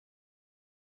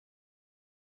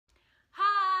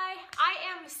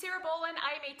is Sarah Bolen.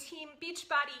 I am a Team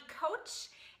Beachbody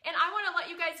coach, and I want to let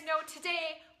you guys know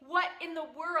today what in the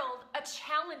world a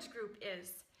challenge group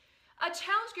is. A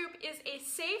challenge group is a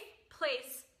safe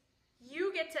place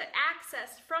you get to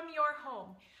access from your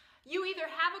home. You either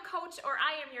have a coach or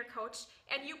I am your coach,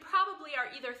 and you probably are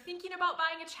either thinking about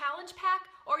buying a challenge pack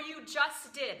or you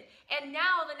just did. And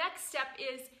now the next step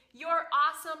is your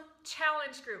awesome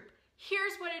challenge group.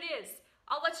 Here's what it is.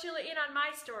 I'll let you in on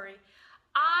my story.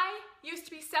 I used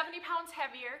to be 70 pounds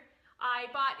heavier. I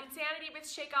bought Insanity with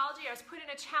Shakeology. I was put in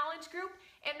a challenge group,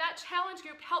 and that challenge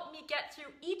group helped me get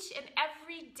through each and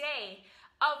every day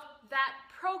of that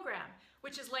program,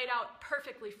 which is laid out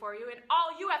perfectly for you, and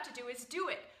all you have to do is do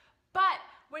it. But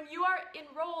when you are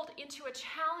enrolled into a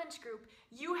challenge group,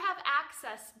 you have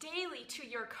access daily to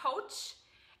your coach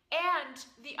and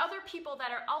the other people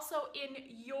that are also in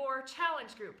your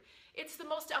challenge group. It's the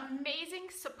most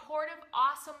amazing, supportive,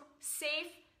 awesome,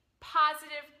 safe,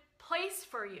 positive place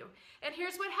for you. And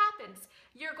here's what happens.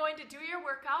 You're going to do your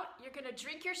workout, you're going to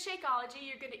drink your Shakeology,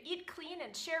 you're going to eat clean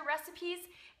and share recipes,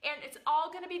 and it's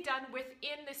all going to be done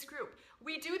within this group.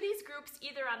 We do these groups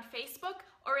either on Facebook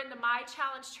or in the My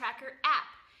Challenge Tracker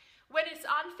app. When it's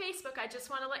on Facebook, I just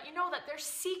want to let you know that they're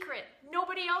secret.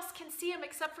 Nobody else can see them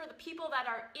except for the people that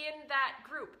are in that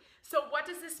group. So what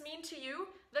does this mean to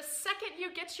you? The second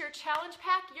you get your challenge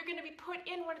pack, you're going to be put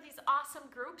in one of these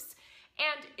awesome groups,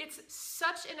 and it's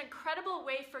such an incredible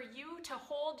way for you to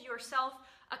hold yourself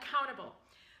accountable.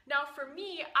 Now for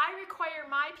me, I require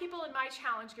my people in my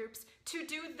challenge groups to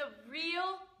do the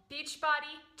real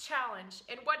Beachbody challenge.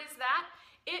 And what is that?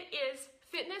 It is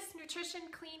fitness,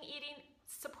 nutrition, clean eating,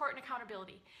 support, and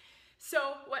accountability.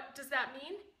 So what does that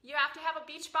mean? You have to have a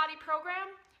Beachbody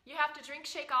program, you have to drink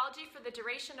Shakeology for the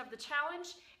duration of the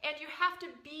challenge, and you have to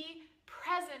be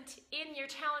present in your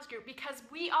challenge group, because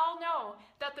we all know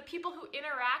that the people who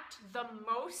interact the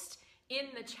most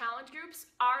in the challenge groups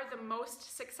are the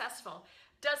most successful.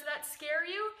 Does that scare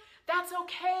you? That's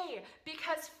okay,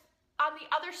 because on the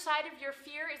other side of your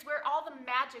fear is where all the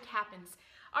magic happens.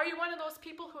 Are you one of those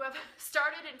people who have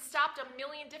started and stopped a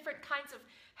million different kinds of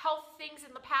health things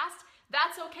in the past?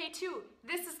 That's okay too.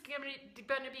 This is going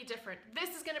to be different.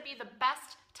 This is going to be the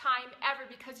best time ever,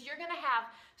 because you're going to have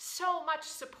so much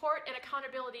support and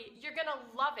accountability. You're going to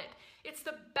love it. It's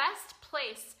the best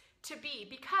place to be,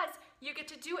 because you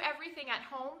get to do everything at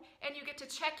home and you get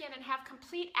to check in and have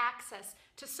complete access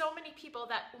to so many people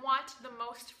that want the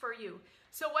most for you.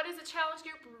 So what is a challenge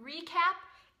group recap?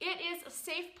 It is a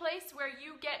safe place where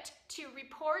you get to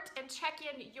report and check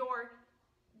in your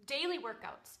daily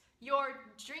workouts, your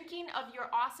drinking of your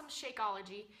awesome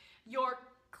Shakeology, your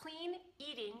clean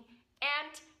eating,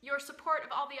 and your support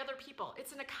of all the other people.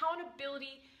 It's an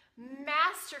accountability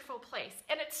masterful place,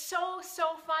 and it's so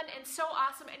fun and so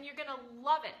awesome, and you're gonna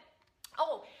love it.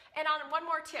 Oh, and on one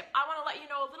more tip, I want to let you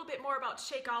know a little bit more about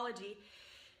Shakeology,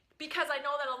 because I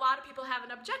know that a lot of people have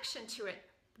an objection to it.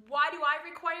 Why do I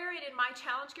require it in my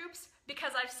challenge groups?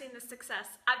 Because I've seen the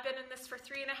success. I've been in this for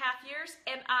 3.5 years,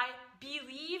 and I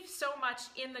believe so much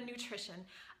in the nutrition.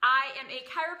 I am a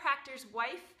chiropractor's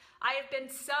wife. I have been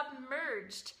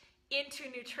submerged into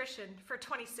nutrition for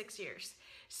 26 years.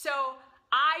 So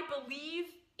I believe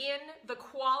in the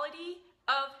quality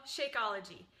of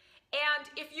Shakeology. And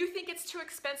if you think it's too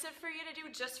expensive for you to do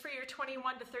just for your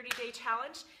 21 to 30 day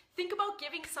challenge, think about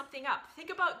giving something up. Think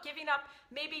about giving up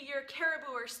maybe your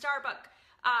Caribou or Starbucks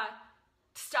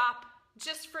stop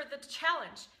just for the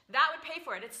challenge. That would pay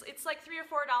for it. It's like $3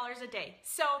 or $4 a day.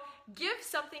 So give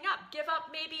something up. Give up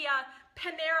maybe a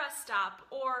Panera stop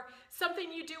or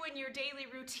something you do in your daily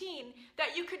routine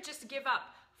that you could just give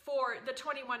up for the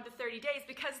 21 to 30 days,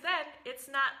 because then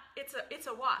it's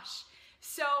a wash.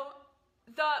 So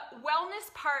the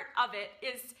wellness part of it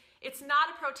is, it's not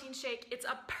a protein shake, it's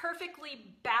a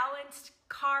perfectly balanced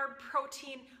carb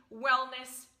protein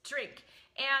wellness drink.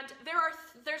 And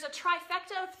there's a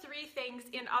trifecta of 3 things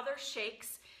in other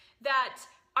shakes that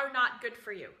are not good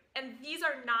for you. And these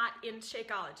are not in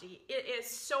Shakeology. It is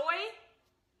soy.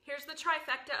 Here's the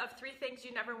trifecta of 3 things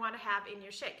you never want to have in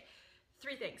your shake.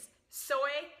 3 things: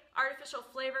 soy, artificial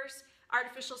flavors,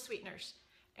 artificial sweeteners,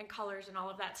 and colors and all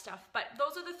of that stuff. But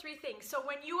those are the 3 things. So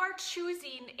when you are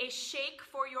choosing a shake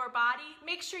for your body,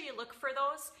 make sure you look for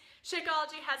those.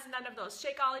 Shakeology has none of those.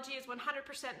 Shakeology is 100%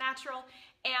 natural,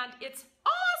 and it's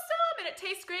awesome, and it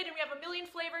tastes great, and we have a million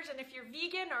flavors. And if you're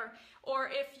vegan or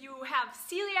if you have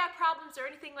celiac problems or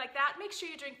anything like that, make sure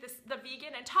you drink the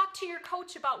vegan, and talk to your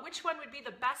coach about which one would be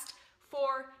the best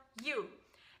for you.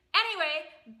 Anyway,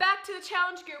 back to the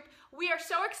challenge group. We are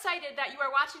so excited that you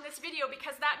are watching this video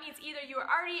because that means either you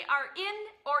already are in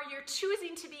or you're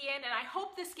choosing to be in, and I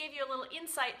hope this gave you a little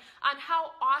insight on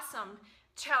how awesome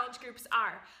challenge groups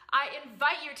are. I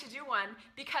invite you to do one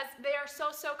because they are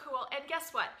so cool, and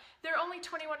guess what? They're only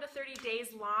 21 to 30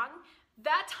 days long.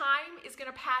 That time is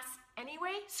gonna pass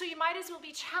anyway, so you might as well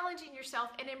be challenging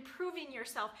yourself and improving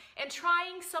yourself and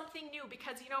trying something new,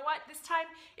 because you know what? This time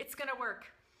it's gonna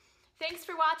work. Thanks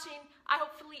for watching.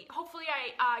 Hopefully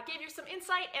I gave you some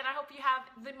insight, and I hope you have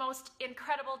the most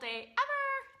incredible day ever.